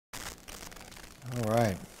All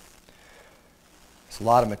right. There's a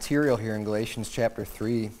lot of material here in Galatians chapter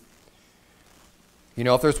 3. You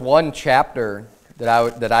know, if there's one chapter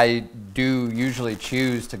that I do usually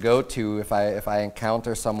choose to go to if I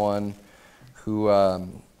encounter someone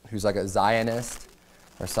who's like a Zionist,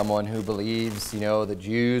 or someone who believes, you know, the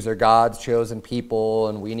Jews are God's chosen people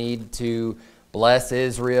and we need to bless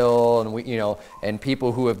Israel, and and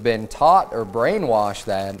people who have been taught or brainwashed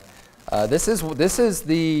that, this is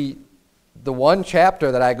the one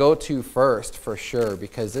chapter that I go to first for sure,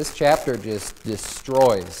 because this chapter just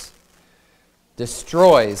destroys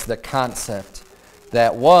the concept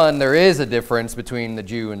that, one, there is a difference between the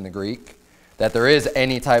Jew and the Greek, that there is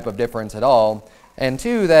any type of difference at all, and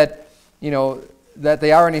two, that, that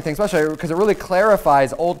they are anything special, because it really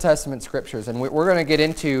clarifies Old Testament scriptures. And we're going to get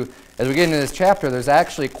into, as we get into this chapter, there's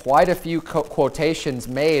actually quite a few quotations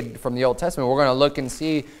made from the Old Testament. We're going to look and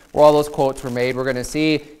see where all those quotes were made. We're going to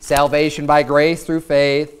see salvation by grace through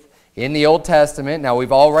faith in the Old Testament. Now,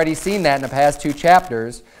 we've already seen that in the past 2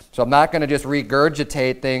 chapters, so I'm not going to just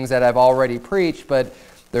regurgitate things that I've already preached, but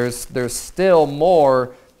there's still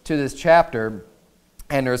more to this chapter,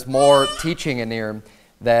 and there's more teaching in here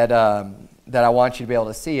that I want you to be able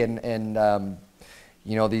to see. And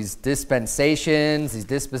these dispensations,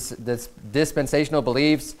 these dispensational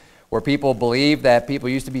beliefs, where people believe that people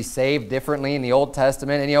used to be saved differently in the Old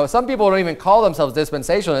Testament. And some people don't even call themselves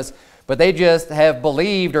dispensationalists, but they just have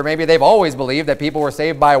believed, or maybe they've always believed, that people were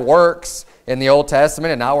saved by works in the Old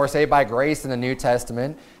Testament, and now we're saved by grace in the New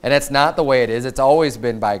Testament. And that's not the way it is. It's always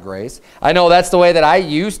been by grace. I know that's the way that I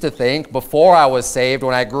used to think before I was saved,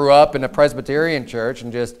 when I grew up in a Presbyterian church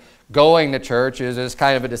and just going to church is just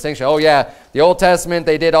kind of a distinction. Oh yeah, the Old Testament,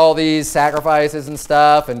 they did all these sacrifices and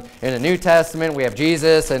stuff, and in the New Testament we have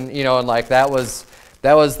Jesus, and and like that was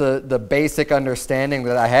the basic understanding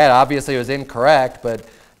that I had. Obviously it was incorrect, but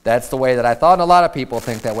that's the way that I thought, and a lot of people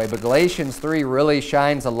think that way. But Galatians 3 really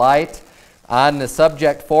shines a light on the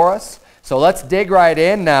subject for us. So let's dig right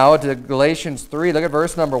in now to Galatians 3. Look at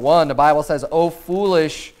verse number 1. The Bible says, "O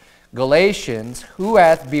foolish Galatians, who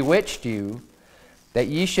hath bewitched you, that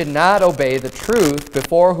ye should not obey the truth,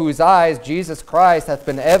 before whose eyes Jesus Christ hath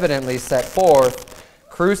been evidently set forth,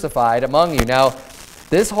 crucified among you." Now,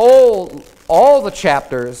 all the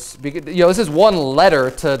chapters, this is one letter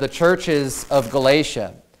to the churches of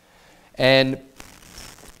Galatia. And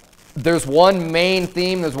there's one main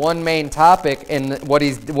theme, there's one main topic, and what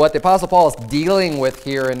the Apostle Paul is dealing with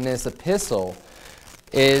here in this epistle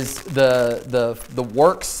is the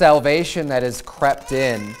work salvation that has crept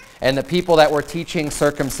in, and the people that were teaching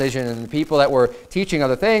circumcision, and the people that were teaching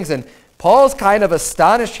other things. And Paul's kind of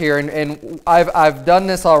astonished here, and I've done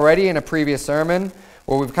this already in a previous sermon,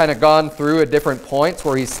 where we've kind of gone through at different points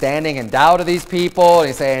where he's standing in doubt of these people, and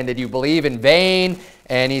he's saying, did you believe in vain?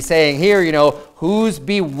 And he's saying here, who's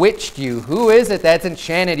bewitched you? Who is it that's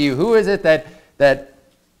enchanted you? Who is it that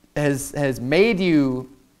has made you,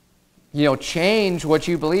 change what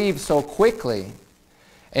you believe so quickly?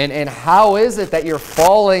 And how is it that you're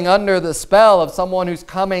falling under the spell of someone who's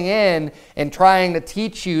coming in and trying to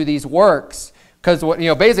teach you these works? Because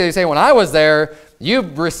basically he's saying, when I was there, you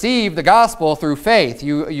received the gospel through faith.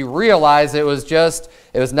 You realized it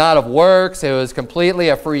was not of works. It was completely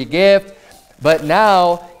a free gift. But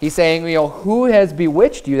now he's saying, who has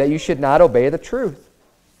bewitched you that you should not obey the truth?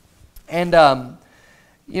 And,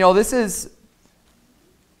 this is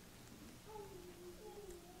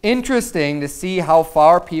interesting to see how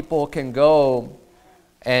far people can go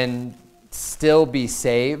and still be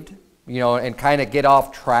saved, and kind of get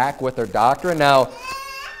off track with their doctrine. Now,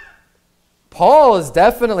 Paul is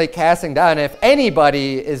definitely casting down. If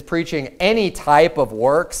anybody is preaching any type of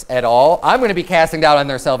works at all, I'm going to be casting down on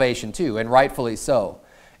their salvation too, and rightfully so.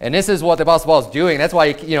 And this is what the Apostle Paul is doing. That's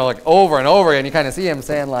why, over and over again, you kind of see him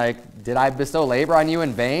saying, did I bestow labor on you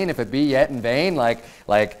in vain, if it be yet in vain?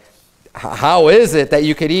 How is it that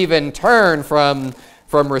you could even turn from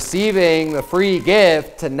receiving the free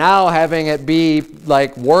gift to now having it be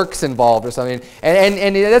like works involved or something?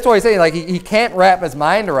 And that's why he's saying, he can't wrap his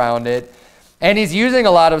mind around it. And he's using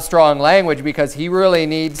a lot of strong language because he really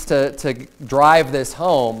needs to drive this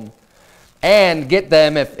home and get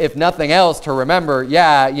them, if nothing else, to remember,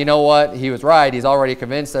 yeah, you know what? He was right. He's already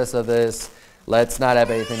convinced us of this. Let's not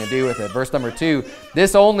have anything to do with it. Verse number 2,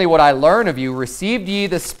 "This only would I learn of you, received ye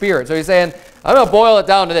the Spirit." So he's saying, I'm going to boil it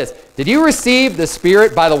down to this. Did you receive the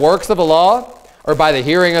Spirit by the works of the law or by the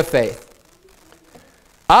hearing of faith?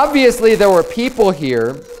 Obviously, there were people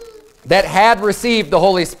here that had received the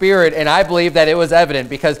Holy Spirit, and I believe that it was evident,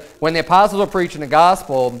 because when the apostles were preaching the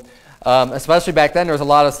gospel, especially back then, there was a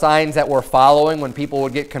lot of signs that were following when people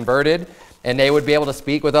would get converted. and they would be able to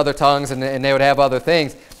speak with other tongues, and they would have other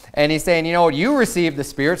things. And he's saying, you know, you received the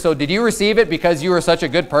Spirit, so did you receive it because you were such a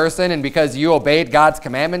good person and because you obeyed God's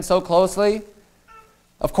commandments so closely?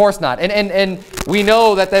 Of course not. And we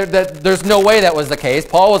know that there's no way that was the case.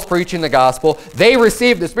 Paul was preaching the gospel. They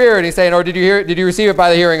received the Spirit, and he's saying, or did you receive it by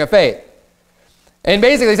the hearing of faith? And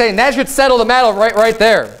basically saying that should settle the matter right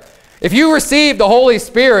there. If you received the Holy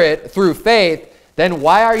Spirit through faith, then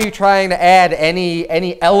why are you trying to add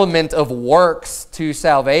any element of works to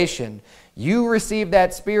salvation? You received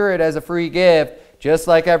that Spirit as a free gift, just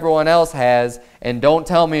like everyone else has, and don't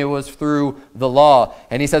tell me it was through the law.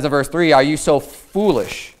 And he says in verse 3, are you so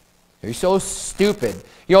foolish? Are you so stupid?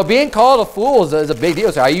 You know, being called a fool is a big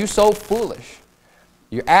deal. So are you so foolish?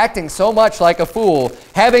 You're acting so much like a fool.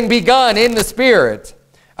 Having begun in the Spirit,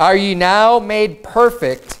 are you now made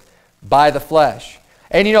perfect by the flesh?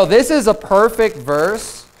 And you know, this is a perfect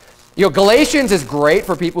verse. You know, Galatians is great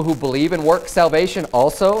for people who believe in work salvation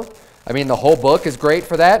also. I mean, the whole book is great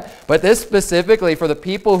for that. But this specifically for the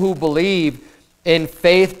people who believe in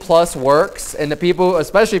faith plus works, and the people,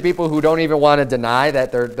 especially people who don't even want to deny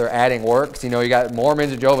that they're adding works. You know, you got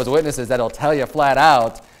Mormons and Jehovah's Witnesses that'll tell you flat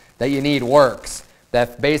out that you need works.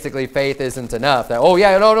 That basically faith isn't enough. That, oh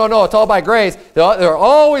yeah, no, it's all by grace. They're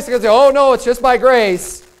always going to say, oh no, it's just by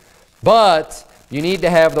grace. But you need to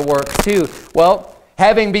have the works too. Well,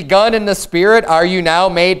 having begun in the Spirit, are you now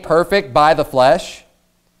made perfect by the flesh?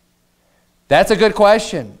 That's a good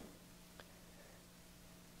question.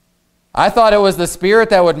 I thought it was the Spirit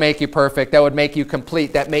that would make you perfect, that would make you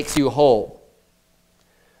complete, that makes you whole.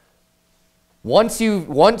 Once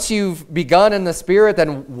you've begun in the Spirit,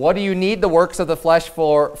 then what do you need the works of the flesh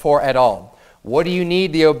for at all? What do you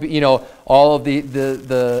need all of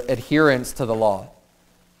the adherence to the law?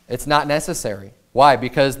 It's not necessary. Why?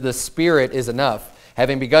 Because the Spirit is enough.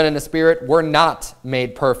 Having begun in the Spirit, we're not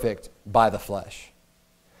made perfect by the flesh.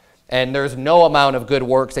 And there's no amount of good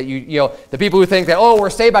works that the people who think that, oh, we're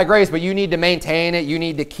saved by grace, but you need to maintain it, you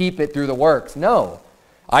need to keep it through the works. No.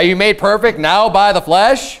 Are you made perfect now by the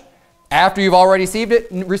flesh after you've already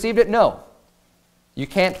received it? No. You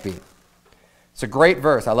can't be. It's a great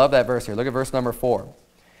verse. I love that verse here. Look at verse number 4.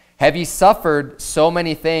 Have ye suffered so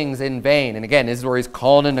many things in vain? And again, this is where he's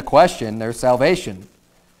calling into question their salvation.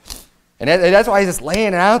 And that's why he's just laying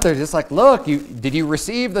it out there, just like, look, did you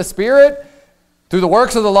receive the Spirit through the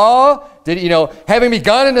works of the law? Having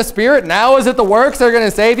begun in the Spirit, now is it the works that are going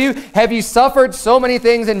to save you? Have you suffered so many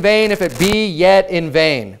things in vain, if it be yet in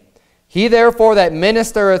vain? He therefore that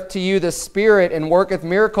ministereth to you the Spirit and worketh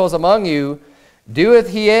miracles among you, doeth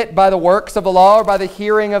he it by the works of the law or by the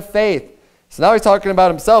hearing of faith? So now he's talking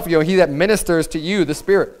about himself, he that ministers to you the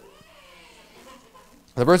Spirit.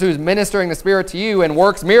 The person who's ministering the Spirit to you and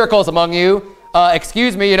works miracles among you,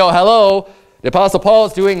 hello, the Apostle Paul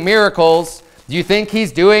is doing miracles. Do you think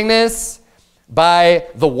he's doing this by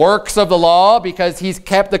the works of the law because he's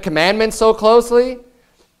kept the commandments so closely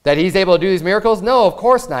that he's able to do these miracles? No, of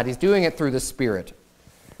course not. He's doing it through the Spirit,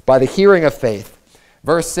 by the hearing of faith.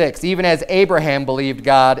 Verse 6, even as Abraham believed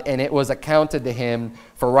God, and it was accounted to him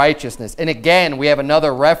for righteousness. And again, we have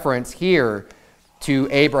another reference here to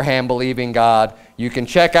Abraham believing God. You can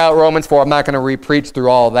check out Romans 4. I'm not going to re-preach through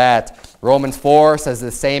all that. Romans 4 says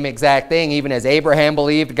the same exact thing. Even as Abraham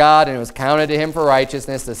believed God, and it was counted to him for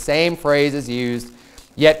righteousness. The same phrase is used.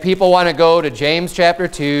 Yet people want to go to James chapter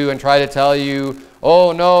 2 and try to tell you,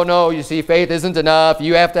 oh, no, you see, faith isn't enough.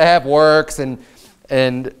 You have to have works.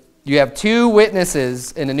 And you have two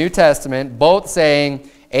witnesses in the New Testament, both saying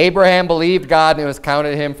Abraham believed God and it was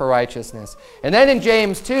counted to him for righteousness. And then in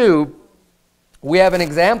James 2, we have an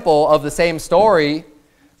example of the same story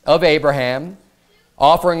of Abraham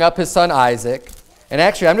offering up his son Isaac. And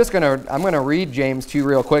actually, I'm going to read James 2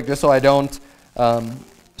 real quick just so I don't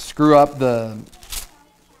screw up the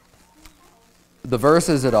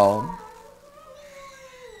verses at all.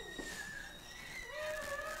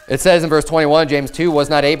 It says in verse 21, James 2, was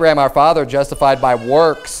not Abraham our father justified by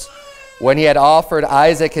works when he had offered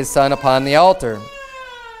Isaac his son upon the altar?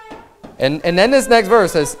 And then this next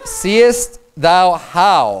verse says, seest thou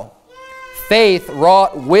how faith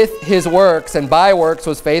wrought with his works, and by works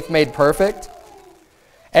was faith made perfect?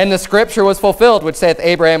 And the scripture was fulfilled, which saith,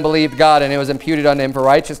 Abraham believed God, and it was imputed unto him for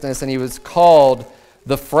righteousness, and he was called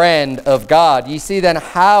the friend of God. Ye see then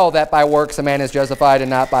how that by works a man is justified, and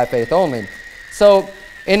not by faith only. So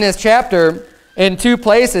in this chapter, in two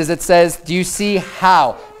places, it says, do you see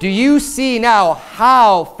how? Do you see now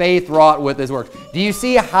how faith wrought with his works? Do you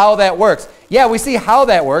see how that works? Yeah, we see how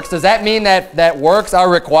that works. Does that mean that works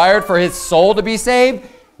are required for his soul to be saved?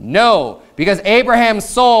 No, because Abraham's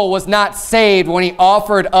soul was not saved when he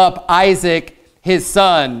offered up Isaac, his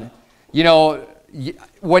son. you know,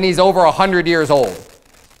 when he's over 100 years old.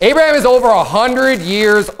 Abraham is over 100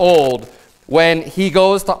 years old when he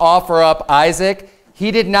goes to offer up Isaac.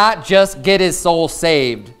 He did not just get his soul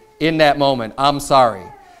saved in that moment. I'm sorry.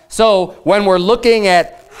 So when we're looking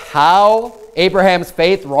at how Abraham's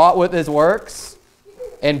faith wrought with his works,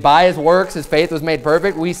 and by his works his faith was made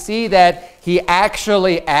perfect, we see that he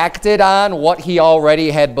actually acted on what he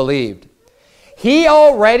already had believed. He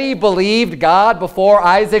already believed God before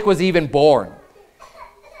Isaac was even born.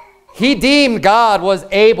 He deemed God was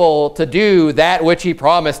able to do that which he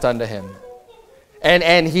promised unto him.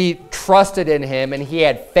 And he trusted in him, and he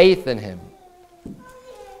had faith in him.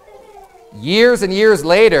 Years and years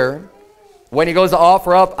later, when he goes to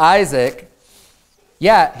offer up Isaac,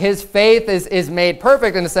 yeah, his faith is made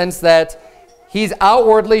perfect in the sense that he's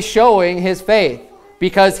outwardly showing his faith,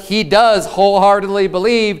 because he does wholeheartedly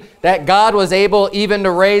believe that God was able even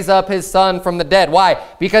to raise up his son from the dead. Why?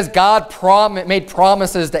 Because God made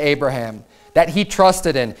promises to Abraham that he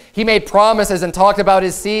trusted in. He made promises and talked about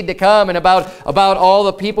his seed to come, and about all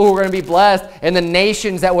the people who were going to be blessed and the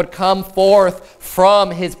nations that would come forth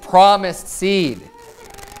from his promised seed.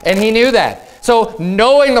 And he knew that. So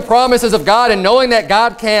knowing the promises of God and knowing that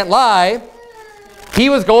God can't lie, he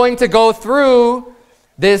was going to go through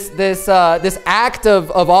this act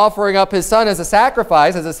of offering up his son as a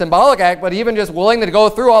sacrifice, as a symbolic act, but even just willing to go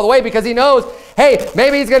through all the way, because he knows, hey,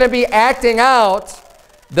 maybe he's going to be acting out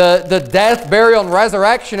the death, burial, and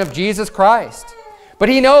resurrection of Jesus Christ. But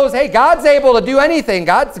he knows, hey, God's able to do anything.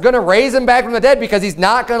 God's going to raise him back from the dead, because he's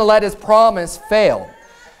not going to let his promise fail.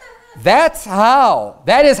 That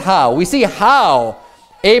is how we see how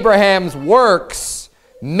Abraham's works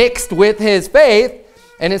mixed with his faith,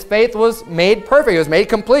 and his faith was made perfect. It was made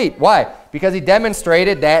complete. Why? Because he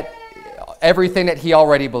demonstrated that everything that he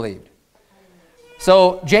already believed.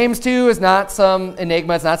 So James 2 is not some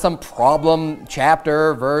enigma. It's not some problem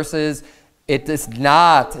chapter, verses. It's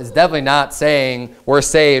definitely not saying we're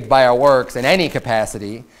saved by our works in any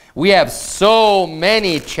capacity. We have so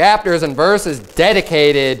many chapters and verses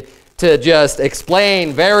dedicated to just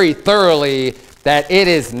explain very thoroughly that it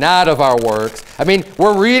is not of our works. I mean,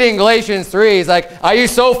 we're reading Galatians 3. He's like, are you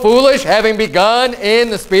so foolish, having begun in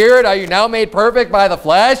the Spirit? Are you now made perfect by the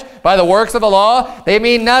flesh, by the works of the law? They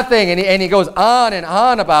mean nothing. And he goes on and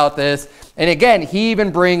on about this. And again, he even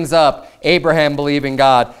brings up Abraham believing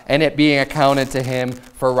God and it being accounted to him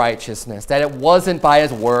for righteousness. That it wasn't by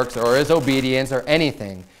his works or his obedience or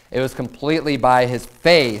anything. It was completely by his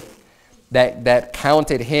faith that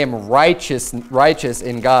counted him righteous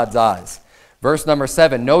in God's eyes. Verse number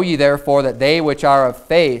 7, know ye therefore that they which are of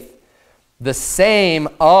faith, the same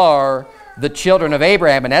are the children of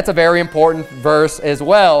Abraham. And that's a very important verse as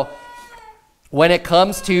well. When it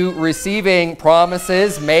comes to receiving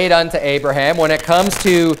promises made unto Abraham, when it comes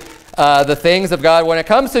to the things of God, when it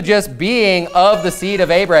comes to just being of the seed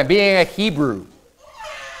of Abraham, being a Hebrew,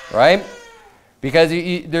 right? Because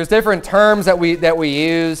there's different terms that we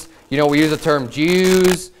use. You know, we use the term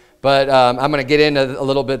Jews, but I'm going to get into a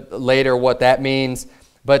little bit later what that means.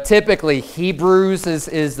 But typically, Hebrews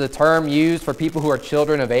is the term used for people who are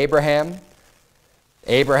children of Abraham.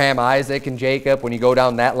 Abraham, Isaac, and Jacob. When you go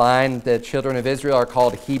down that line, the children of Israel are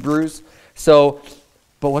called Hebrews. So,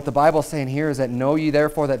 but what the Bible's saying here is that know ye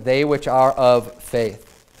therefore that they which are of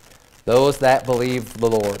faith, those that believe the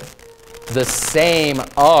Lord, the same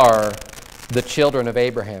are the children of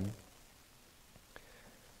Abraham.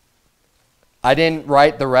 I didn't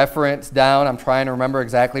write the reference down. I'm trying to remember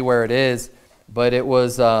exactly where it is. But it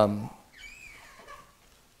was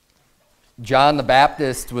John the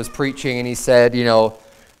Baptist was preaching, and he said, you know,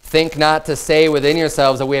 think not to say within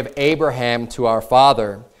yourselves that we have Abraham to our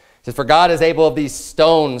father. He says, for God is able of these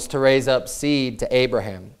stones to raise up seed to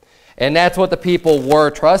Abraham. And that's what the people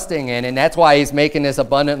were trusting in. And that's why he's making this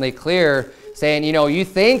abundantly clear, saying, you know, you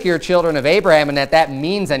think you're children of Abraham and that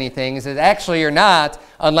means anything. He says, actually, you're not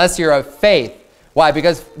unless you're of faith. Why?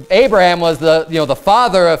 Because Abraham was the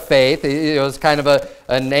father of faith. It was kind of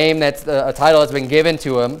a name that's a title that's been given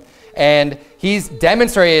to him. And he's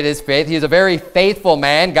demonstrated his faith. He's a very faithful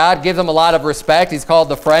man. God gives him a lot of respect. He's called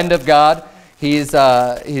the friend of God. He's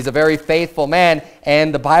a very faithful man.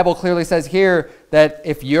 And the Bible clearly says here that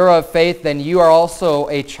if you're of faith, then you are also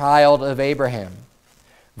a child of Abraham.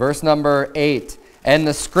 Verse number 8, and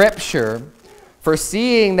the scripture,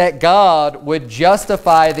 foreseeing that God would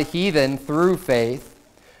justify the heathen through faith,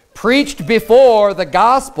 preached before the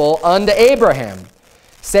gospel unto Abraham,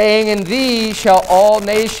 saying, in thee shall all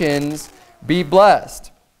nations be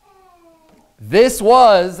blessed. This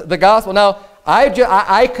was the gospel. Now,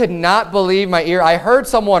 I could not believe my ear. I heard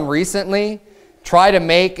someone recently try to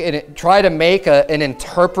make an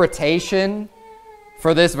interpretation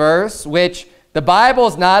for this verse, which the Bible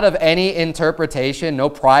is not of any interpretation, no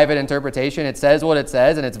private interpretation. It says what it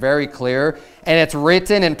says, and it's very clear, and it's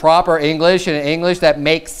written in proper English, and in English that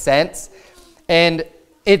makes sense. And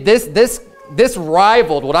this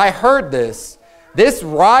rivaled, when I heard this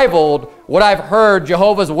rivaled what I've heard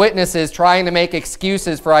Jehovah's Witnesses trying to make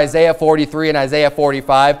excuses for Isaiah 43 and Isaiah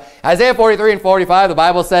 45. Isaiah 43 and 45, the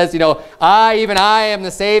Bible says, you know, even I am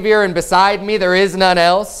the Savior, and beside me there is none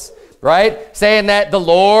else. Right? Saying that the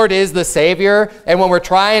Lord is the Savior. And when we're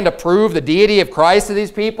trying to prove the deity of Christ to these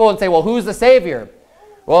people and say, well, who's the Savior?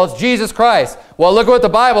 Well, it's Jesus Christ. Well, look at what the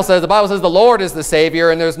Bible says. The Bible says the Lord is the Savior,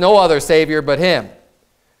 and there's no other Savior but Him.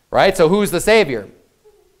 Right? So who's the Savior?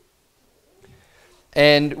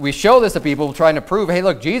 And we show this to people trying to prove, hey,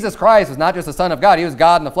 look, Jesus Christ was not just the Son of God. He was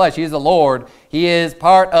God in the flesh. He is the Lord. He is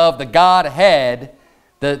part of the Godhead,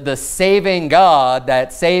 the saving God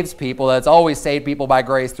that saves people, that's always saved people by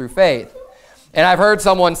grace through faith. And I've heard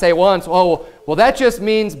someone say once, oh, well, that just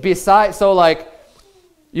means beside, so like,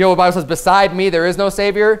 you know, the Bible says, beside me there is no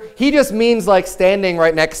Savior. He just means like standing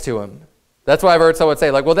right next to Him. That's what I've heard someone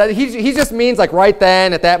say. Like, well, he just means like right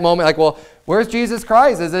then, at that moment, like, well, where's Jesus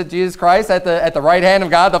Christ? Is it Jesus Christ at the right hand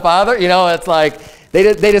of God the Father? You know, it's like, they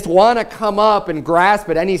just want to come up and grasp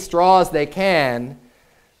at any straws they can,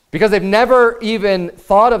 because they've never even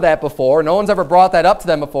thought of that before. No one's ever brought that up to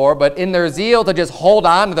them before. But in their zeal to just hold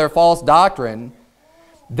on to their false doctrine,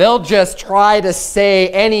 they'll just try to say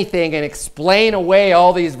anything and explain away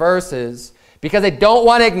all these verses because they don't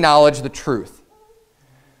want to acknowledge the truth.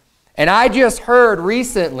 And I just heard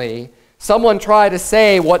recently someone try to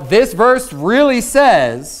say what this verse really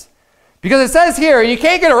says, because it says here, and you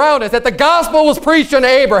can't get around it, that the gospel was preached unto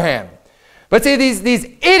Abraham. But see, these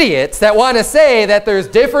idiots that want to say that there's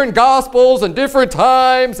different gospels and different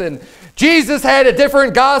times, and Jesus had a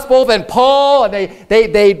different gospel than Paul, and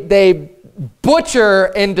they butcher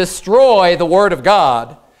and destroy the Word of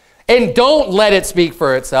God, and don't let it speak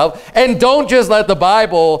for itself, and don't just let the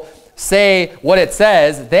Bible say what it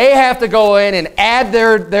says. They have to go in and add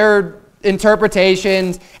their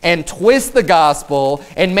interpretations and twist the gospel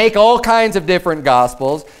and make all kinds of different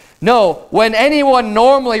gospels. No, when anyone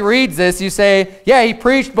normally reads this, you say, yeah, he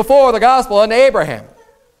preached before the gospel unto Abraham.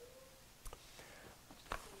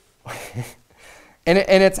 and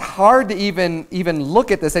it's hard to even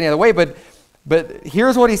look at this any other way, but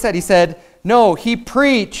here's what he said. He said, no, he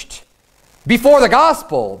preached before the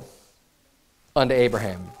gospel unto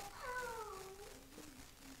Abraham.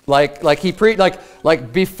 Like he preached,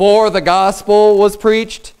 like before the gospel was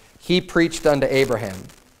preached, he preached unto Abraham.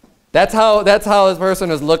 That's how this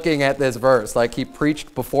person is looking at this verse. Like he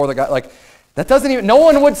preached before the God. Like that doesn't even, no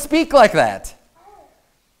one would speak like that.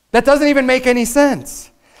 That doesn't even make any sense.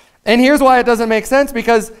 And here's why it doesn't make sense,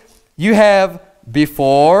 because you have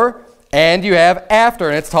before and you have after,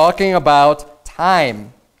 and it's talking about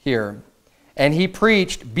time here. And he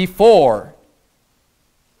preached before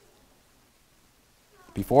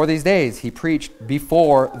these days, he preached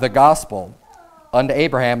before the gospel unto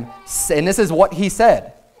Abraham. And this is what he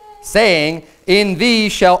said, saying, in thee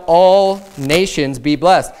shall all nations be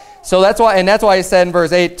blessed. So that's why he said in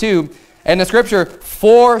verse 8 too, and the scripture,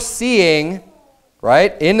 foreseeing,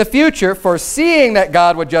 right, in the future, foreseeing that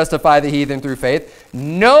God would justify the heathen through faith,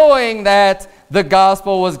 knowing that the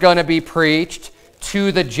gospel was going to be preached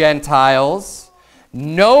to the Gentiles,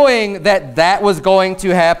 knowing that that was going to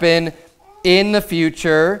happen in the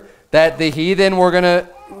future, that the heathen were going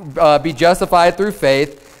to be justified through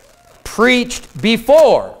faith, preached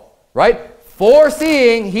before, right?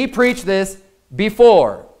 Foreseeing, he preached this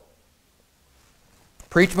before.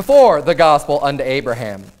 Preached before the gospel unto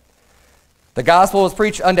Abraham. The gospel was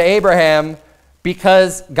preached unto Abraham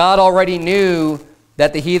because God already knew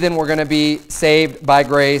that the heathen were going to be saved by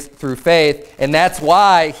grace through faith. And that's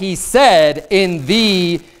why he said, in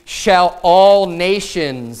thee shall all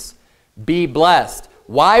nations be blessed.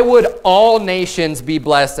 Why would all nations be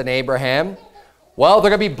blessed in Abraham? Well,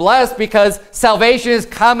 they're going to be blessed because salvation is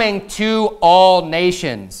coming to all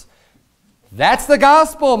nations. That's the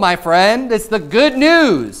gospel, my friend. It's the good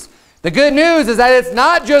news. The good news is that it's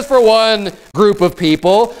not just for one group of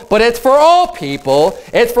people, but it's for all people.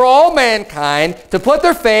 It's for all mankind to put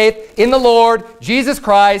their faith in the Lord Jesus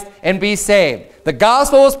Christ and be saved. The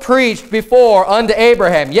gospel was preached before unto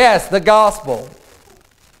Abraham. Yes, the gospel.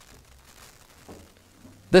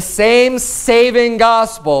 The same saving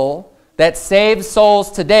gospel that saves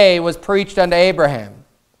souls today was preached unto Abraham.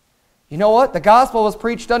 You know what? The gospel was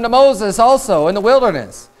preached unto Moses also in the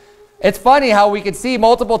wilderness. It's funny how we could see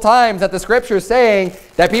multiple times that the scripture is saying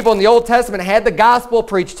that people in the Old Testament had the gospel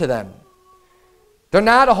preached to them. They're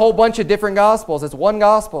not a whole bunch of different gospels. It's one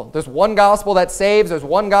gospel. There's one gospel that saves. There's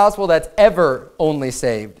one gospel that's ever only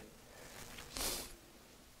saved.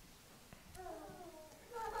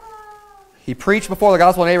 He preached before the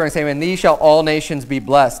gospel in Abraham, saying, "In thee shall all nations be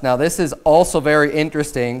blessed." Now, this is also very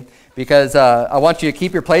interesting because I want you to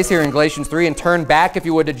keep your place here in Galatians 3 and turn back, if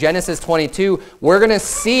you would, to Genesis 22. We're going to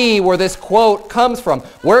see where this quote comes from.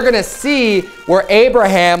 We're going to see where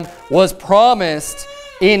Abraham was promised,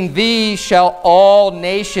 "In thee shall all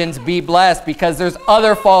nations be blessed," because there's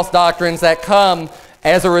other false doctrines that come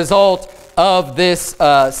as a result of this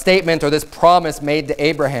statement or this promise made to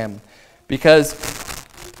Abraham. Because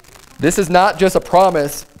this is not just a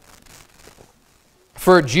promise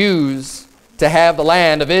for Jews to have the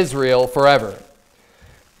land of Israel forever.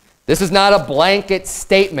 This is not a blanket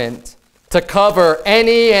statement to cover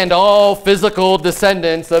any and all physical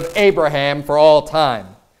descendants of Abraham for all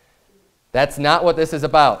time. That's not what this is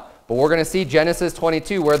about. But we're going to see Genesis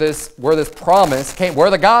 22 where this promise came, where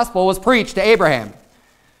the gospel was preached to Abraham.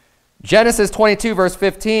 Genesis 22 verse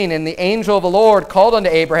 15, "And the angel of the Lord called unto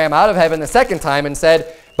Abraham out of heaven the second time and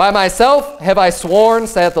said, By myself have I sworn,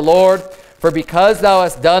 saith the Lord, for because thou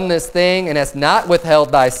hast done this thing and hast not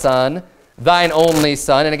withheld thy son, thine only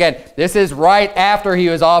son." And again, this is right after he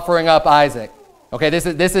was offering up Isaac. Okay, this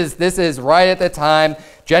is right at the time.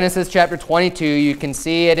 Genesis chapter 22, you can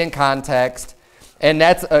see it in context. And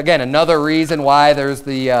that's, again, another reason why there's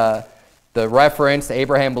the reference to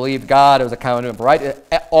Abraham believed God, it was accounted to him for right.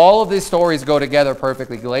 All of these stories go together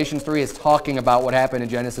perfectly. Galatians 3 is talking about what happened in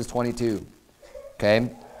Genesis 22. Okay?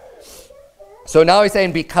 So now he's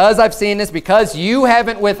saying, because I've seen this, because you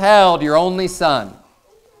haven't withheld your only son.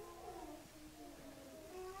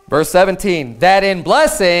 Verse 17, "That in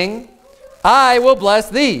blessing I will bless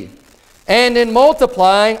thee, and in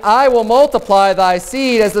multiplying I will multiply thy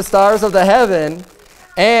seed as the stars of the heaven,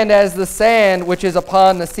 and as the sand which is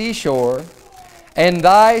upon the seashore. And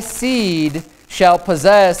thy seed shall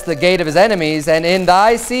possess the gate of his enemies, and in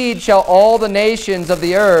thy seed shall all the nations of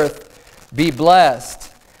the earth be blessed,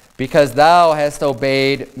 because thou hast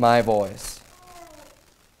obeyed my voice."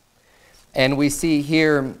 And we see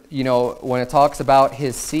here, when it talks about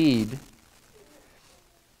his seed,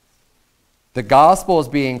 the gospel is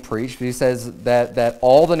being preached. He says that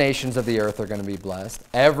all the nations of the earth are going to be blessed.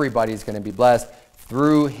 Everybody's going to be blessed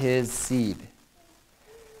through his seed.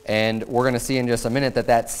 And we're going to see in just a minute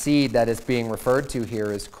that seed that is being referred to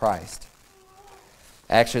here is Christ.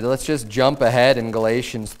 Actually, let's just jump ahead in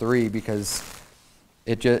Galatians 3 because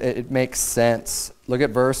it makes sense. Look at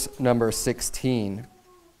verse number 16.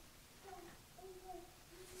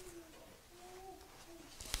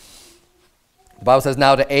 The Bible says,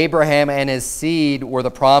 "Now to Abraham and his seed were the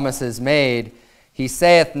promises made. He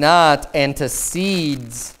saith not, and to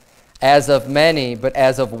seeds as of many, but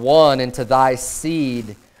as of one, and to thy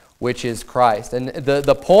seed, which is Christ." And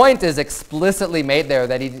the point is explicitly made there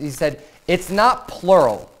that he said it's not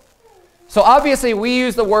plural. So obviously we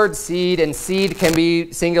use the word seed, and seed can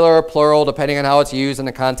be singular or plural depending on how it's used in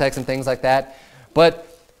the context and things like that. But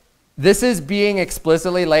this is being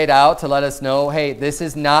explicitly laid out to let us know, hey, this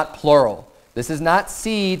is not plural. This is not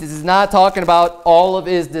seed. This is not talking about all of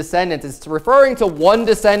his descendants. It's referring to one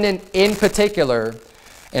descendant in particular,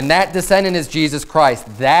 and that descendant is Jesus Christ.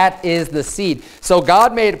 That is the seed. So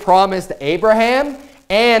God made a promise to Abraham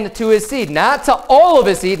and to his seed. Not to all of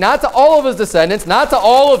his seed, not to all of his descendants, not to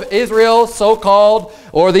all of Israel, so-called,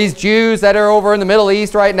 or these Jews that are over in the Middle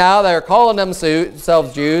East right now that are calling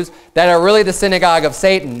themselves Jews, that are really the synagogue of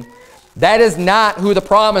Satan. That is not who the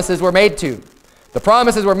promises were made to. The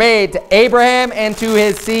promises were made to Abraham and to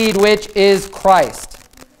his seed, which is Christ.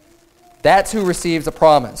 That's who receives the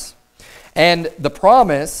promise. And the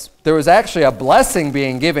promise, there was actually a blessing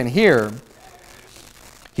being given here.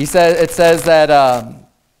 It says that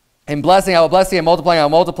in blessing I will bless thee, and multiplying I will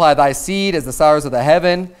multiply thy seed as the stars of the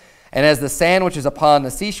heaven, and as the sand which is upon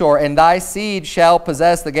the seashore, and thy seed shall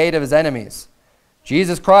possess the gate of his enemies.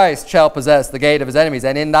 Jesus Christ shall possess the gate of his enemies,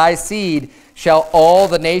 and in thy seed shall all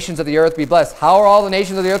the nations of the earth be blessed. How are all the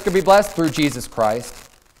nations of the earth going to be blessed? Through Jesus Christ.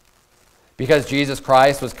 Because Jesus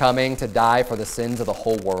Christ was coming to die for the sins of the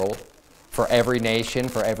whole world, for every nation,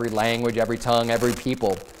 for every language, every tongue, every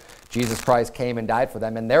people. Jesus Christ came and died for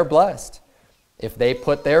them, and they're blessed. If they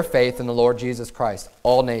put their faith in the Lord Jesus Christ,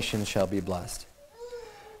 all nations shall be blessed.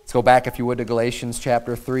 Let's go back, if you would, to Galatians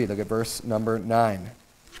chapter 3. Look at verse number 9.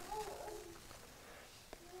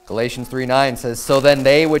 Galatians 3:9 says, "So then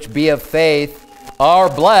they which be of faith are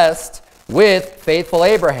blessed with faithful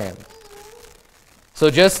Abraham." So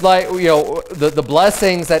just like, the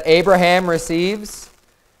blessings that Abraham receives,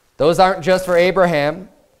 those aren't just for Abraham,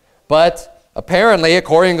 but Apparently,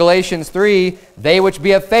 according to Galatians 3, they which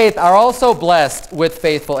be of faith are also blessed with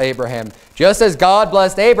faithful Abraham. Just as God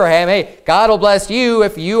blessed Abraham, hey, God will bless you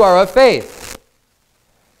if you are of faith.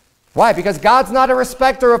 Why? Because God's not a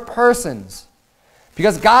respecter of persons.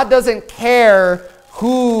 Because God doesn't care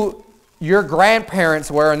who your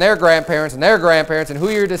grandparents were and their grandparents and their grandparents and who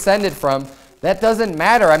you're descended from. That doesn't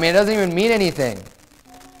matter. I mean, it doesn't even mean anything.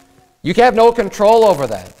 You have no control over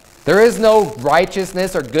that. There is no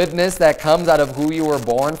righteousness or goodness that comes out of who you were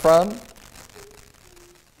born from.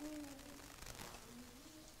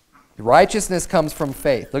 Righteousness comes from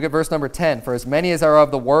faith. Look at verse number 10. For as many as are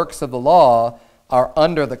of the works of the law are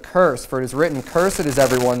under the curse. For it is written, Cursed is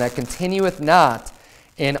everyone that continueth not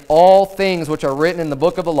in all things which are written in the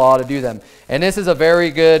book of the law to do them. And this is a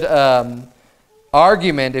very good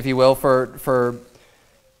argument, if you will, for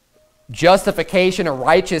justification or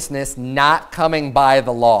righteousness not coming by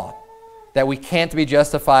the law, that we can't be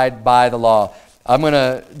justified by the law. I'm going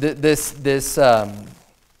to,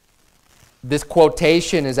 this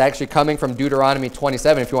quotation is actually coming from Deuteronomy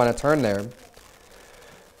 27, if you want to turn there.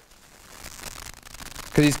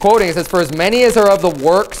 Because he's quoting, it says, For as many as are of the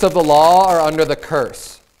works of the law are under the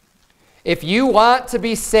curse. If you want to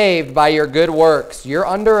be saved by your good works, you're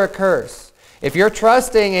under a curse. If you're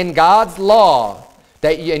trusting in God's law,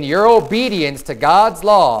 that in your obedience to God's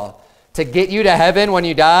law to get you to heaven when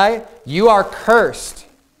you die, you are cursed.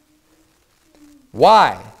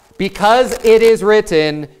 Why? Because it is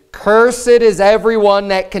written, Cursed is everyone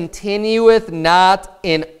that continueth not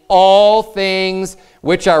in all things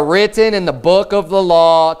which are written in the book of the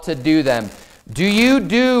law to do them. Do you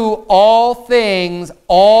do all things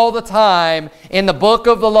all the time in the book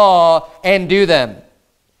of the law and do them?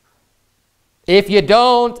 If you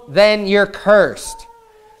don't, then you're cursed.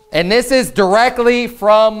 And this is directly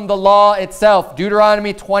from the law itself.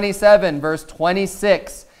 Deuteronomy 27, verse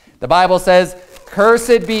 26. The Bible says,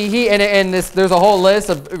 Cursed be he, and there's a whole list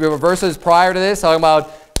of verses prior to this talking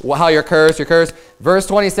about how you're cursed, you're cursed. Verse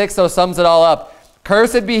 26 so sums it all up.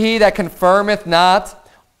 Cursed be he that confirmeth not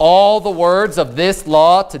all the words of this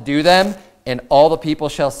law to do them, and all the people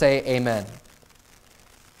shall say amen.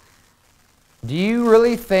 Do you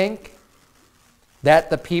really think that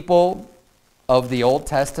the people of the Old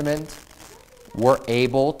Testament were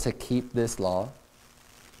able to keep this law?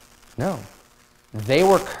 No. They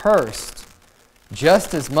were cursed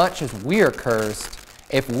just as much as we are cursed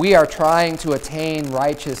if we are trying to attain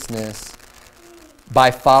righteousness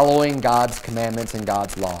by following God's commandments and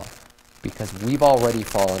God's law, because we've already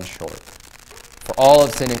fallen short. For all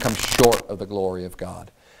have sinned and come short of the glory of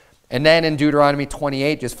God. And then in Deuteronomy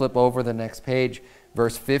 28, just flip over the next page,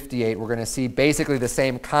 verse 58, we're going to see basically the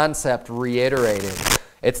same concept reiterated.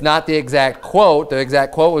 It's not the exact quote. The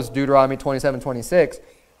exact quote was Deuteronomy 27:26.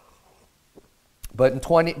 But in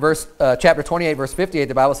chapter 28, verse 58,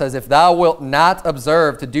 the Bible says, If thou wilt not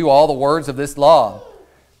observe to do all the words of this law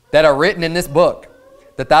that are written in this book,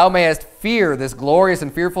 that thou mayest fear this glorious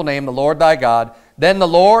and fearful name, the Lord thy God, then the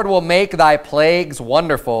Lord will make thy plagues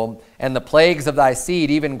wonderful, and the plagues of thy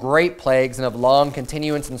seed, even great plagues, and of long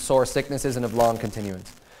continuance, and sore sicknesses, and of long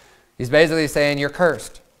continuance. He's basically saying you're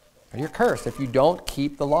cursed. You're cursed if you don't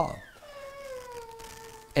keep the law.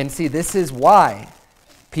 And see, this is why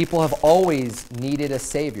people have always needed a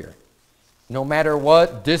Savior. No matter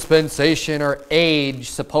what dispensation or age,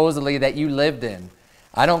 supposedly, that you lived in.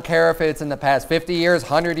 I don't care if it's in the past 50 years,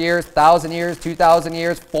 100 years, 1,000 years, 2,000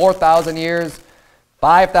 years, 4,000 years,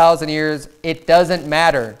 5,000 years. It doesn't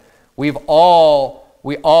matter. We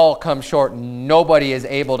all come short. Nobody is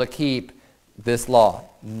able to keep this law.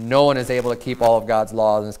 No one is able to keep all of God's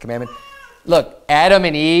laws and His commandment. Look, Adam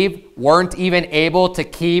and Eve weren't even able to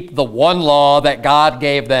keep the one law that God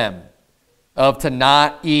gave them of to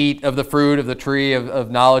not eat of the fruit of the tree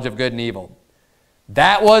of knowledge of good and evil.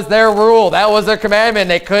 That was their rule. That was their commandment.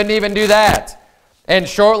 They couldn't even do that. And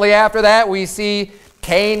shortly after that, we see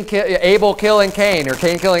Abel killing Cain, or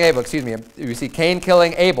Cain killing Abel, excuse me. We see Cain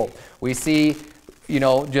killing Abel. We see,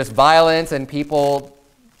 just violence and people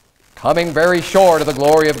coming very short of the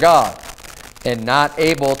glory of God and not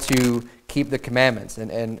able to keep the commandments.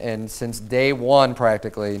 And since day one,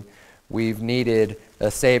 practically, we've needed a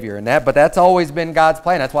Savior. But that's always been God's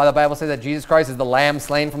plan. That's why the Bible says that Jesus Christ is the Lamb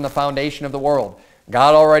slain from the foundation of the world.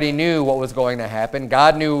 God already knew what was going to happen.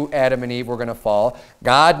 God knew Adam and Eve were going to fall.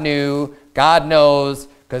 God knew, God knows,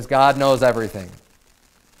 because God knows everything.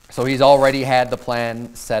 So He's already had the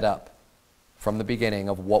plan set up from the beginning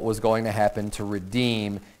of what was going to happen to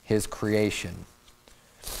redeem His creation.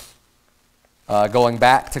 Going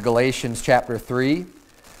back to Galatians chapter 3,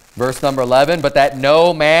 verse number 11, But that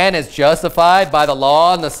no man is justified by the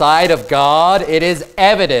law in the sight of God, it is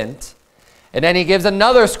evident, And then he gives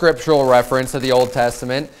another scriptural reference to the Old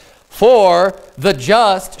Testament. For the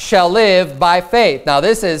just shall live by faith. Now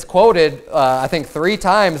this is quoted, I think 3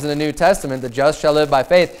 times in the New Testament, the just shall live by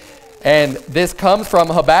faith. And this comes from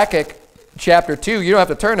Habakkuk chapter 2. You don't have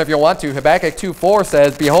to turn if you want to. Habakkuk 2:4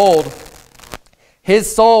 says, behold,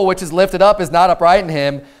 his soul which is lifted up is not upright in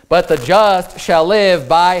him, but the just shall live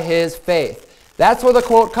by his faith. That's where the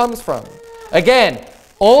quote comes from. Again,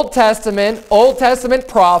 Old Testament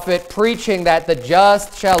prophet preaching that the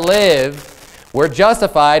just shall live. We're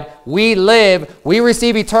justified, we live, we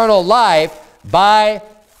receive eternal life by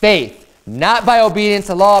faith, not by obedience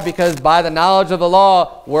to law, because by the knowledge of the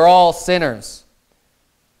law, we're all sinners.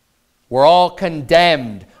 We're all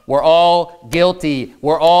condemned. We're all guilty.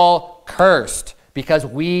 We're all cursed because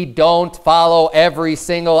we don't follow every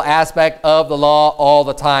single aspect of the law all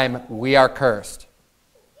the time. We are cursed.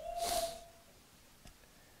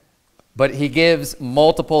 But he gives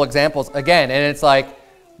multiple examples again, and it's like,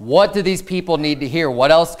 what do these people need to hear? What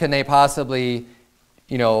else can they possibly,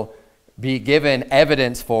 be given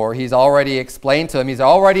evidence for? He's already explained to them. He's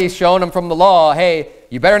already shown them from the law, hey,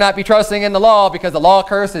 you better not be trusting in the law because the law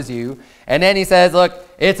curses you. And then he says, look,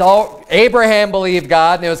 Abraham believed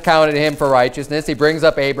God and it was counted to him for righteousness. He brings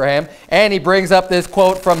up Abraham and he brings up this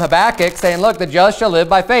quote from Habakkuk saying, look, the just shall live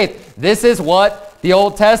by faith. This is what the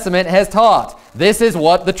Old Testament has taught. This is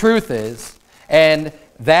what the truth is. And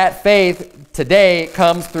that faith today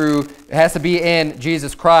comes through, it has to be in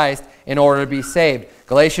Jesus Christ in order to be saved.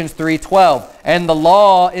 Galatians 3:12, and the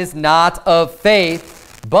law is not of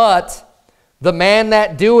faith, but the man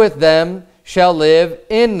that doeth them shall live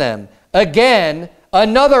in them. Again,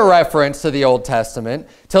 another reference to the Old Testament,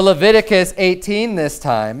 to Leviticus 18 this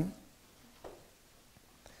time.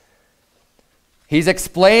 He's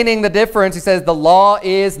explaining the difference. He says the law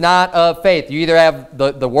is not of faith. You either have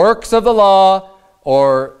the works of the law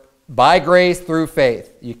or by grace through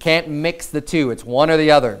faith. You can't mix the two. It's one or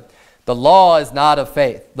the other. The law is not of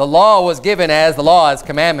faith. The law was given as the law, as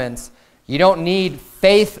commandments. You don't need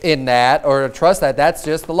faith in that or to trust that. That's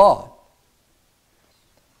just the law.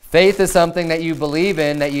 Faith is something that you believe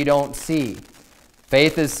in that you don't see.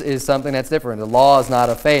 Faith is something that's different. The law is not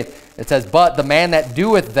of faith. It says, but the man that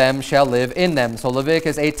doeth them shall live in them. So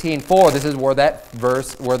Leviticus 18:4, this is where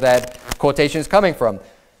that quotation is coming from.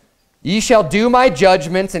 Ye shall do my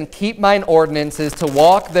judgments and keep mine ordinances to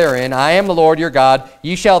walk therein. I am the Lord your God.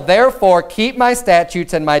 Ye shall therefore keep my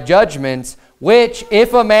statutes and my judgments, which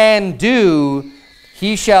if a man do,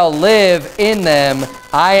 he shall live in them.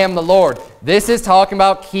 I am the Lord. This is talking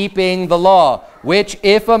about keeping the law, which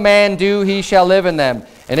if a man do, he shall live in them.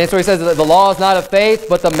 And that's where he says that the law is not of faith,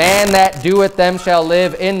 but the man that doeth them shall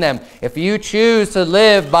live in them. If you choose to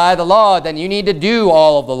live by the law, then you need to do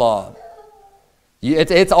all of the law.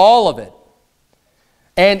 It's all of it.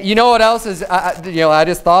 And you know what else is, I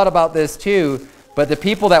just thought about this too, but the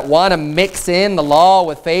people that want to mix in the law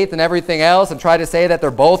with faith and everything else and try to say that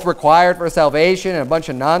they're both required for salvation and a bunch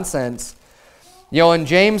of nonsense. In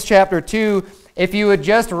James chapter 2, if you would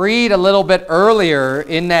just read a little bit earlier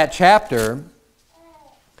in that chapter,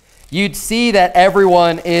 you'd see that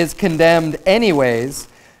everyone is condemned anyways.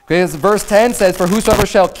 Because verse 10 says, for whosoever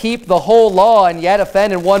shall keep the whole law and yet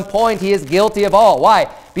offend in one point, he is guilty of all. Why?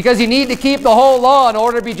 Because you need to keep the whole law in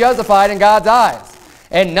order to be justified in God's eyes.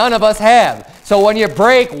 And none of us have. So when you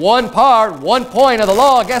break one point of the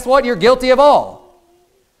law, guess what? You're guilty of all.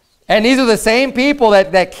 And these are the same people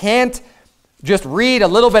that can't just read a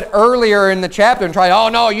little bit earlier in the chapter and try, oh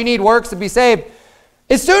no, you need works to be saved.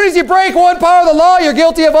 As soon as you break one part of the law, you're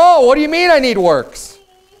guilty of all. What do you mean I need works?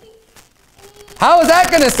 How is that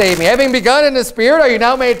going to save me? Having begun in the Spirit, are you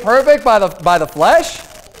now made perfect by the flesh?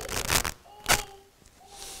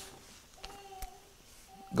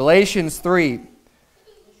 Galatians 3.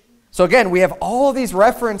 So again, we have all these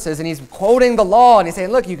references, and he's quoting the law, and he's saying,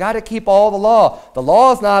 look, you got to keep all the law. The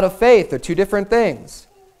law is not of faith. They're two different things.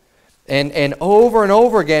 And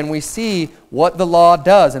over again, we see what the law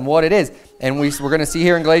does and what it is. And we're going to see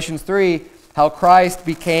here in Galatians 3 how Christ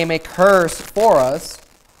became a curse for us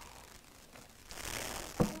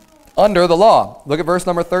under the law. Look at verse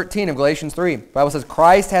number 13 of Galatians 3. The Bible says,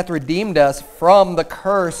 Christ hath redeemed us from the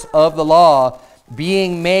curse of the law,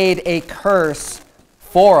 being made a curse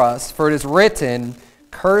for us. For it is written,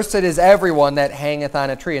 cursed is everyone that hangeth on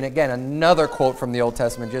a tree. And again, another quote from the Old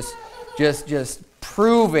Testament, just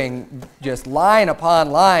proving, just line upon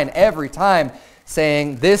line every time,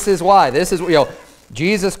 saying this is why. This is,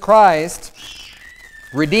 Jesus Christ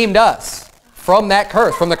redeemed us from that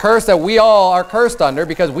curse, from the curse that we all are cursed under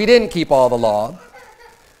because we didn't keep all the law.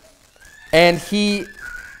 And he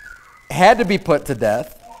had to be put to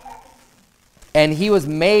death. And he was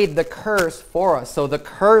made the curse for us. So the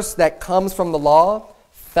curse that comes from the law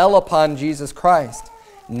fell upon Jesus Christ.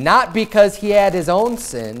 Not because he had his own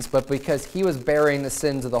sins, but because he was bearing the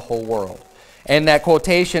sins of the whole world. And that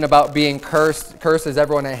quotation about being cursed is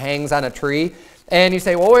everyone that hangs on a tree. And you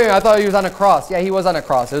say, well, wait, I thought he was on a cross. Yeah, he was on a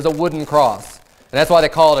cross. It was a wooden cross. And that's why they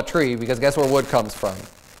call it a tree, because guess where wood comes from?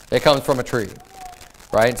 It comes from a tree,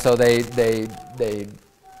 right? So they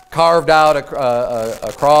carved out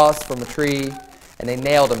a cross from a tree, and they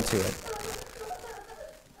nailed him to it.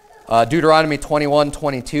 Deuteronomy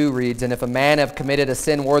 21:22 reads, "And if a man have committed a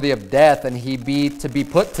sin worthy of death, and he be to be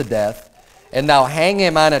put to death, and thou hang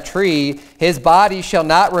him on a tree, his body shall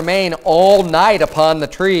not remain all night upon the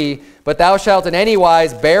tree, but thou shalt in any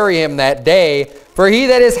wise bury him that day. For he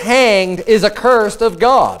that is hanged is accursed of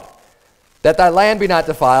God, that thy land be not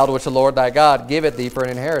defiled, which the Lord thy God giveth thee for an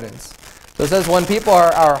inheritance." So it says when people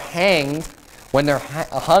are hanged, when they're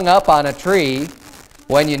hung up on a tree,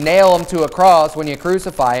 when you nail them to a cross, when you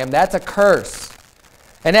crucify them, that's a curse.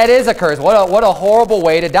 And that is a curse. What a horrible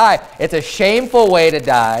way to die. It's a shameful way to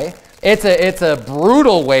die. It's a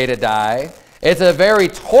brutal way to die. It's a very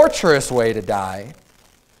torturous way to die.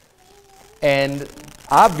 And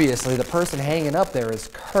obviously the person hanging up there is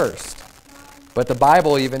cursed. But the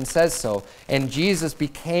Bible even says so. And Jesus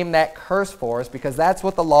became that curse for us because that's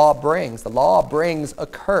what the law brings. The law brings a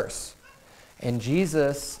curse. And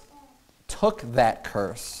Jesus took that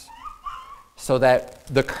curse so that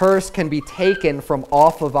the curse can be taken from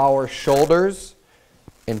off of our shoulders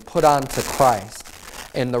and put onto Christ.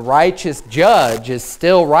 And the righteous judge is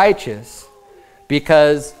still righteous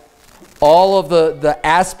because all of the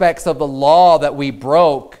aspects of the law that we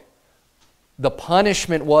broke, the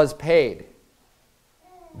punishment was paid.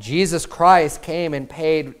 Jesus Christ came and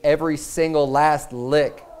paid every single last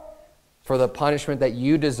lick for the punishment that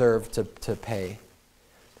you deserve to pay.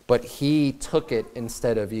 But he took it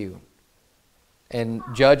instead of you. And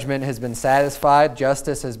judgment has been satisfied,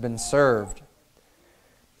 justice has been served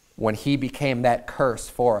when he became that curse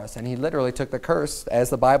for us. And he literally took the curse, as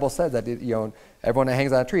the Bible said, that everyone that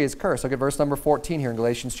hangs on a tree is cursed. Look at verse number 14 here in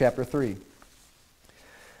Galatians chapter 3.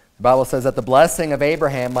 The Bible says that the blessing of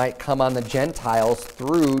Abraham might come on the Gentiles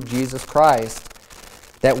through Jesus Christ,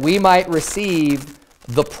 that we might receive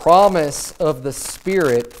the promise of the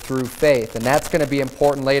Spirit through faith. And that's going to be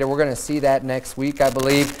important later. We're going to see that next week, I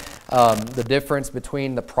believe. The difference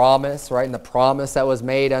between the promise, right, and the promise that was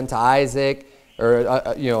made unto Isaac,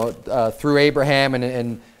 or through Abraham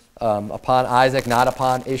and upon Isaac, not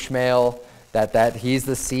upon Ishmael. That he's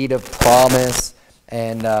the seed of promise,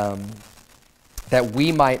 and that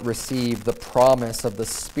we might receive the promise of the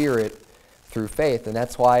Spirit through faith. And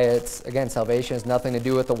that's why it's, again, salvation has nothing to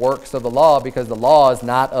do with the works of the law, because the law is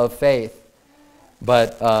not of faith.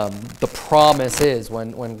 But the promise is.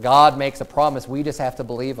 When God makes a promise, we just have to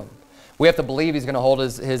believe him. We have to believe he's going to hold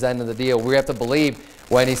his end of the deal. We have to believe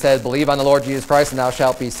when he says, believe on the Lord Jesus Christ and thou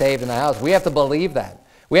shalt be saved in thy house. We have to believe that.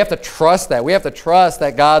 We have to trust that. We have to trust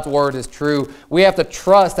that God's word is true. We have to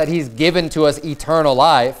trust that he's given to us eternal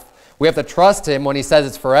life. We have to trust him when he says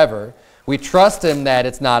it's forever. We trust him that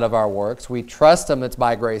it's not of our works. We trust him it's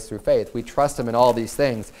by grace through faith. We trust him in all these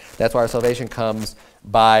things. That's why our salvation comes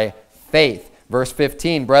by faith. Verse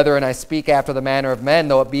 15, brethren, I speak after the manner of men,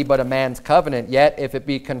 though it be but a man's covenant. Yet if it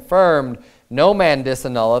be confirmed, no man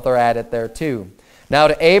disannulleth or addeth thereto. Now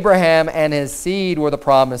to Abraham and his seed were the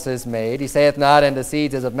promises made. He saith not unto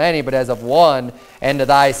seeds as of many, but as of one, and to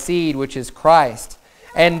thy seed, which is Christ.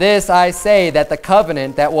 And this I say, that the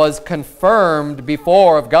covenant that was confirmed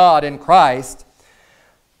before of God in Christ,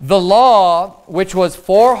 the law, which was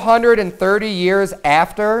 430 years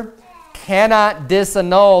after, cannot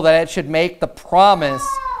disannul that it should make the promise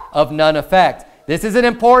of none effect. This is an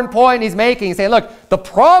important point he's making. He's saying, look, the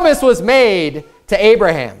promise was made to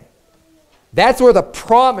Abraham. That's where the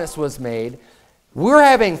promise was made. We're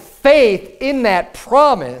having faith in that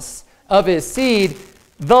promise of his seed.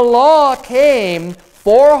 The law came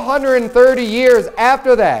 430 years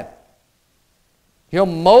after that.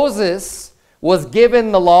 Moses was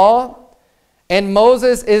given the law, and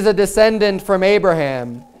Moses is a descendant from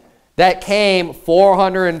Abraham that came some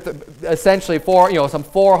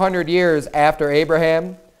 400 years after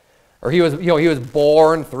Abraham, or he was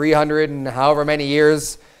born 300 and however many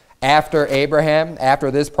years after Abraham,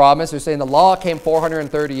 after this promise. They're saying the law came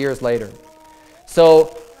 430 years later.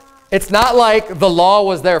 So it's not like the law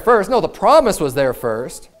was there first. No, the promise was there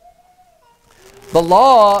first. The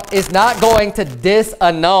law is not going to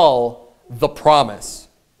disannul the promise.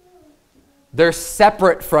 They're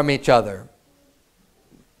separate from each other.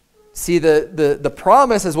 See, the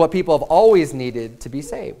promise is what people have always needed to be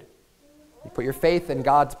saved. You put your faith in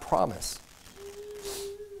God's promise.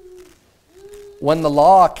 when the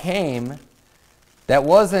law came, that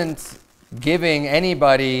wasn't giving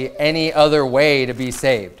anybody any other way to be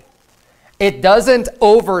saved. It doesn't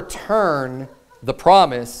overturn the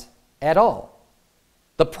promise at all.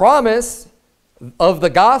 The promise of the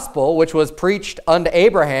gospel, which was preached unto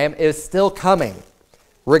Abraham, is still coming,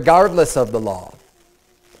 regardless of the law.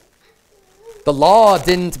 The law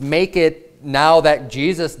didn't make it now that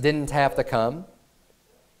Jesus didn't have to come.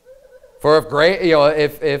 For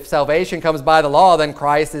if salvation comes by the law, then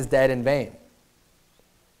Christ is dead in vain.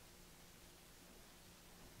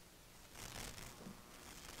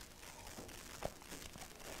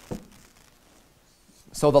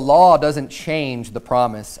 So the law doesn't change the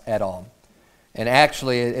promise at all. And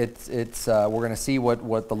actually, we're going to see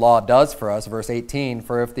what the law does for us. Verse 18,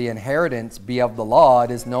 for if the inheritance be of the law,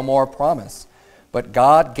 it is no more promise. But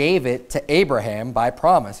God gave it to Abraham by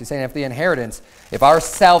promise. He's saying if our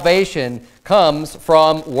salvation comes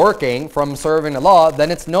from working, from serving the law,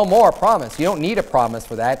 then it's no more promise. You don't need a promise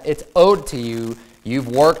for that. It's owed to you. You've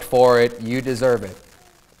worked for it. You deserve it,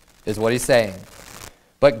 is what he's saying.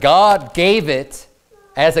 But God gave it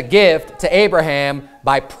as a gift to Abraham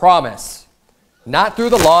by promise. Not through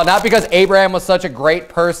the law, not because Abraham was such a great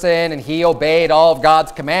person and he obeyed all of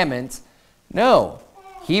God's commandments. No,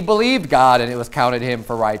 he believed God and it was counted him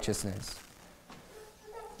for righteousness.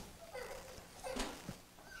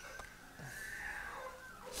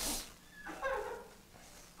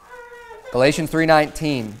 Galatians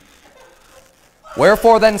 3:19.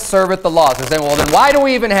 Wherefore then serveth the law? So saying, well, then why do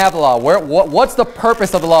we even have the law? What's the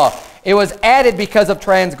purpose of the law? It was added because of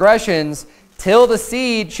transgressions, till the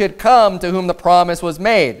seed should come to whom the promise was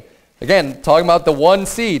made. Again, talking about the one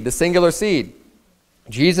seed, the singular seed,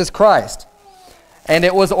 Jesus Christ. And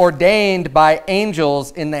it was ordained by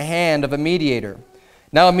angels in the hand of a mediator.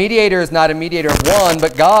 Now a mediator is not a mediator of one,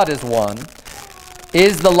 but God is one.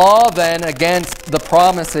 Is the law then against the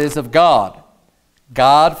promises of God?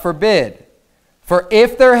 God forbid. For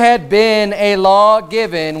if there had been a law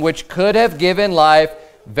given which could have given life,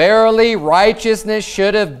 verily righteousness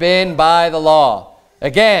should have been by the law.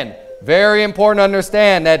 Again, very important to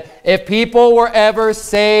understand that if people were ever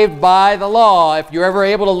saved by the law, if you're ever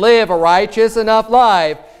able to live a righteous enough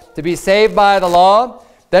life to be saved by the law,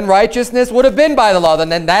 then righteousness would have been by the law.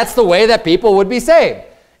 Then that's the way that people would be saved.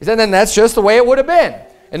 He said, then that's just the way it would have been.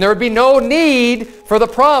 And there would be no need for the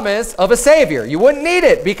promise of a Savior. You wouldn't need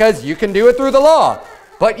it because you can do it through the law.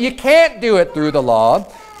 But you can't do it through the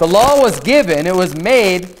law. The law was given, it was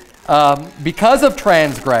made because of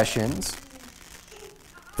transgressions.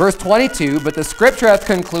 Verse 22, but the scripture hath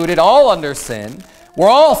concluded all under sin. We're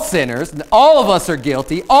all sinners. All of us are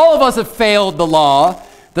guilty. All of us have failed the law,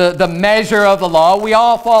 the measure of the law. We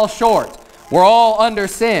all fall short. We're all under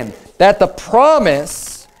sin. That the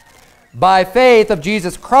promise by faith of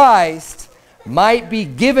Jesus Christ might be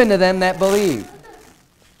given to them that believe.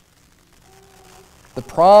 The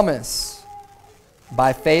promise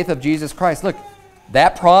by faith of Jesus Christ. Look,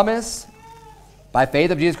 that promise by faith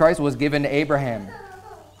of Jesus Christ was given to Abraham.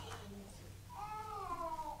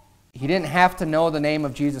 He didn't have to know the name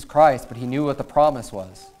of Jesus Christ, but he knew what the promise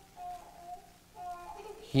was.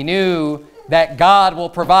 He knew that God will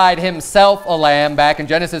provide himself a lamb. Back in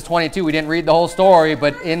Genesis 22, we didn't read the whole story,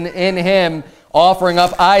 but in him offering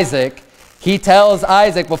up Isaac, he tells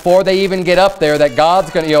Isaac before they even get up there that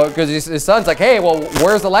God's going to, because his son's like, hey, well,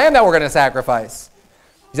 where's the lamb that we're going to sacrifice?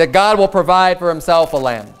 He said, God will provide for himself a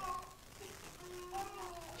lamb.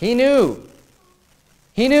 He knew.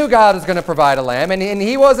 He knew God was going to provide a lamb, and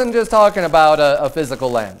he wasn't just talking about a physical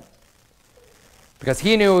lamb, because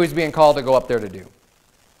he knew he was being called to go up there to do.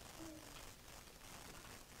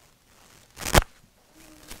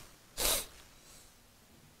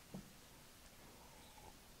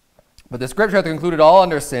 But the scripture hath concluded all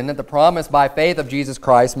under sin, that the promise by faith of Jesus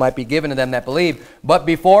Christ might be given to them that believe. But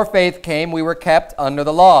before faith came, we were kept under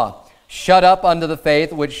the law, shut up unto the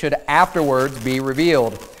faith which should afterwards be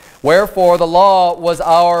revealed. Wherefore the law was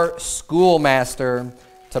our schoolmaster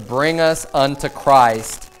to bring us unto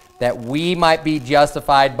Christ, that we might be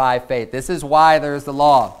justified by faith. This is why there's the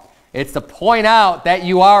law. It's to point out that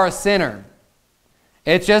you are a sinner.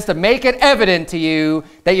 It's just to make it evident to you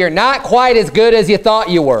that you're not quite as good as you thought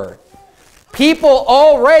you were. People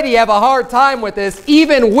already have a hard time with this,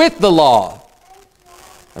 even with the law.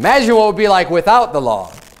 Imagine what it would be like without the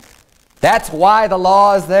law. That's why the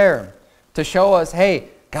law is there, to show us, hey,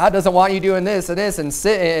 God doesn't want you doing this and this and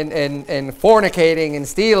sitting and fornicating and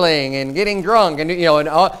stealing and getting drunk and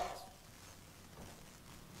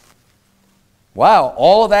wow,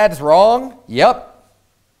 all of that is wrong? Yep.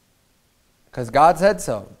 Because God said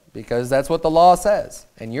so. Because that's what the law says.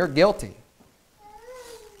 And you're guilty.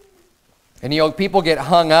 And, people get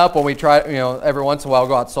hung up when we try, every once in a while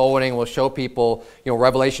go out soul winning. We'll show people,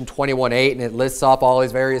 Revelation 21:8, and it lists off all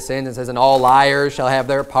these various sins. It says, and all liars shall have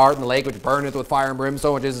their part in the lake which burneth with fire and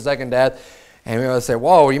brimstone, which is the second death. And we'll say,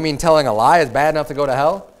 whoa, you mean telling a lie is bad enough to go to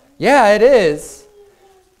hell? Yeah, it is.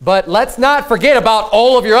 But let's not forget about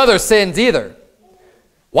all of your other sins either.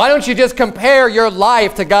 Why don't you just compare your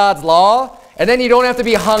life to God's law? And then you don't have to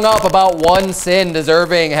be hung up about one sin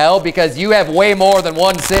deserving hell, because you have way more than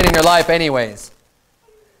one sin in your life anyways.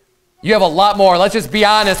 You have a lot more. Let's just be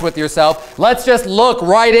honest with yourself. Let's just look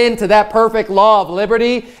right into that perfect law of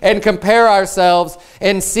liberty and compare ourselves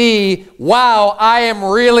and see, wow, I am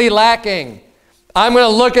really lacking. I'm going to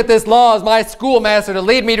look at this law as my schoolmaster to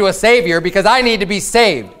lead me to a Savior, because I need to be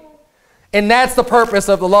saved. And that's the purpose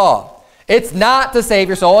of the law. It's not to save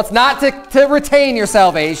your soul. It's not to retain your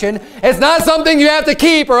salvation. It's not something you have to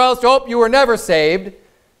keep or else you were never saved.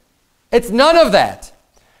 It's none of that.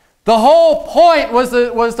 The whole point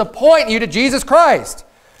was to point you to Jesus Christ.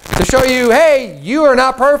 To show you, hey, you are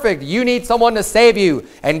not perfect. You need someone to save you.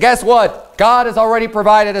 And guess what? God has already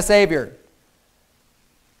provided a Savior.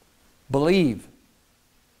 Believe.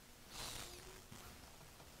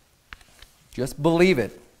 Just believe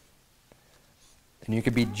it. And you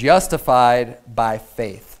could be justified by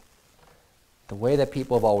faith, the way that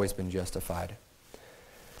people have always been justified.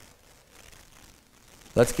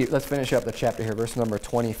 Let's finish up the chapter here. Verse number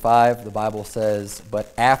 25, the Bible says,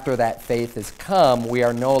 but after that faith is come, we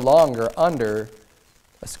are no longer under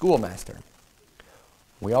a schoolmaster.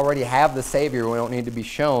 We already have the Savior. We don't need to be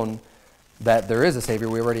shown that there is a Savior.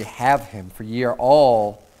 We already have him. For ye are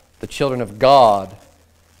all the children of God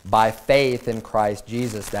by faith in Christ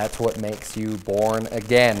Jesus. That's what makes you born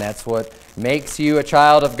again. That's what makes you a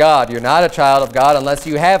child of God. You're not a child of God unless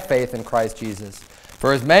you have faith in Christ Jesus.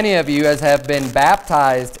 For as many of you as have been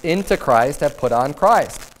baptized into Christ have put on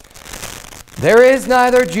Christ. There is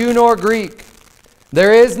neither Jew nor Greek.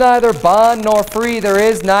 There is neither bond nor free. There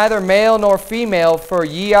is neither male nor female, for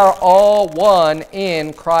ye are all one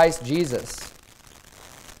in Christ Jesus.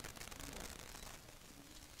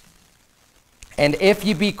 And if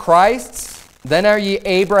ye be Christ's, then are ye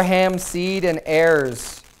Abraham's seed and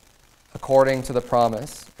heirs according to the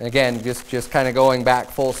promise. And again, just kind of going back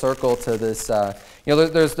full circle to this,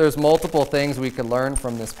 there's multiple things we could learn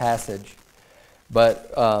from this passage.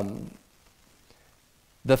 But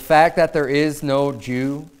the fact that there is no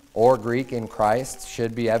Jew or Greek in Christ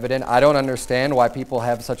should be evident. I don't understand why people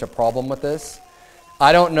have such a problem with this.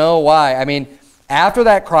 I don't know why. I mean, after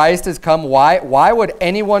that Christ has come, why would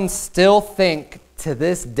anyone still think to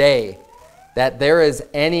this day that there is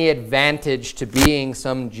any advantage to being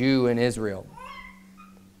some Jew in Israel?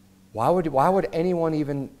 Why would anyone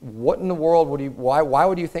even, what in the world would you, why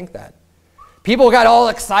would you think that? People got all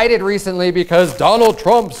excited recently because Donald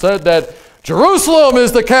Trump said that Jerusalem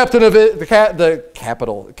is the capital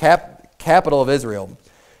of Israel.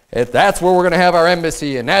 That's where we're going to have our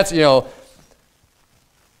embassy, and that's,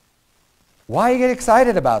 why you get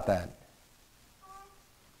excited about that?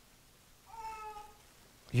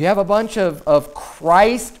 You have a bunch of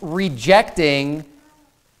Christ-rejecting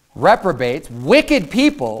reprobates, wicked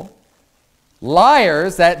people,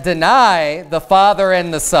 liars that deny the Father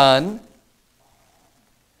and the Son,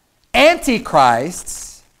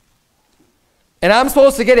 antichrists, and I'm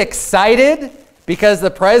supposed to get excited because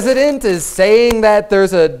the president is saying that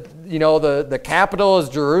there's the capital is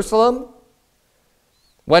Jerusalem,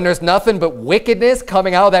 when there's nothing but wickedness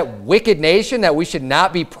coming out of that wicked nation that we should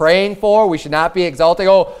not be praying for, we should not be exalting.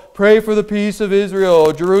 Oh, pray for the peace of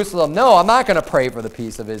Israel, Jerusalem. No, I'm not going to pray for the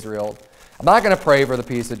peace of Israel. I'm not going to pray for the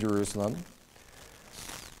peace of Jerusalem.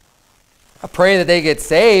 I pray that they get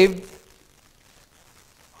saved.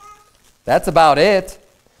 That's about it.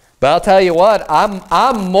 But I'll tell you what, I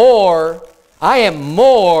am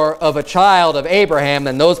more of a child of Abraham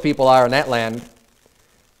than those people are in that land.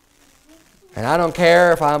 And I don't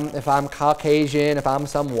care if I'm Caucasian, if I'm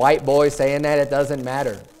some white boy saying that, it doesn't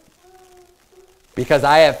matter. Because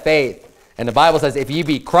I have faith. And the Bible says, if ye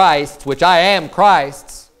be Christ's, which I am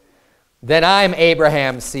Christ's, then I'm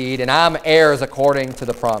Abraham's seed, and I'm heirs according to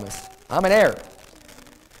the promise. I'm an heir.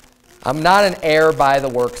 I'm not an heir by the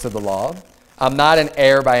works of the law. I'm not an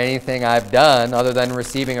heir by anything I've done other than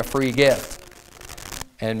receiving a free gift.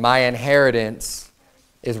 And my inheritance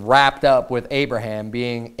is wrapped up with Abraham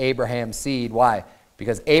being Abraham's seed. Why?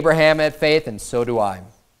 Because Abraham had faith, and so do I.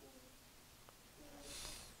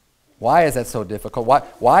 Why is that so difficult?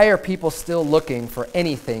 Why are people still looking for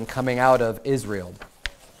anything coming out of Israel?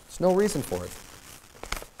 There's no reason for it.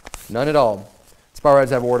 None at all. Let's bow our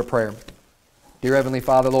heads and have a word of prayer. Dear Heavenly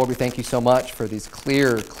Father, Lord, we thank you so much for these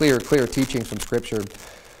clear teachings from Scripture.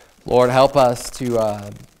 Lord, help us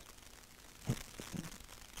to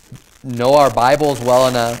know our Bibles well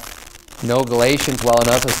enough, know Galatians well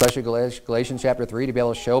enough, especially Galatians chapter 3, to be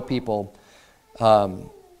able to show people that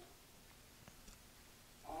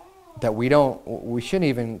we shouldn't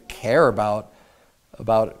even care about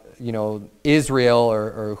Israel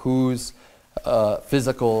or who's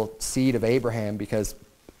physical seed of Abraham, because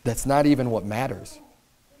that's not even what matters.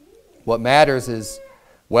 What matters is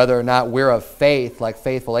whether or not we're of faith like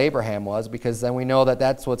faithful Abraham was, because then we know that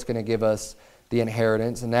that's what's going to give us the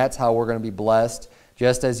inheritance, and that's how we're going to be blessed,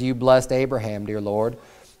 just as you blessed Abraham, dear Lord.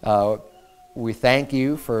 We thank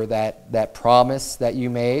you for that promise that you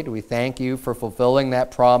made. We thank you for fulfilling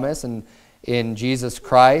that promise and in Jesus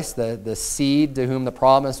Christ, the seed to whom the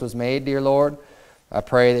promise was made, dear Lord. I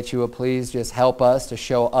pray that you will please just help us to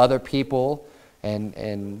show other people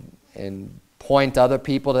and point other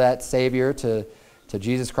people to that Savior, to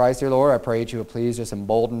Jesus Christ, dear Lord. I pray that you will please just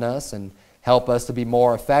embolden us and help us to be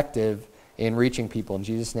more effective in reaching people. In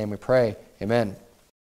Jesus' name we pray. Amen.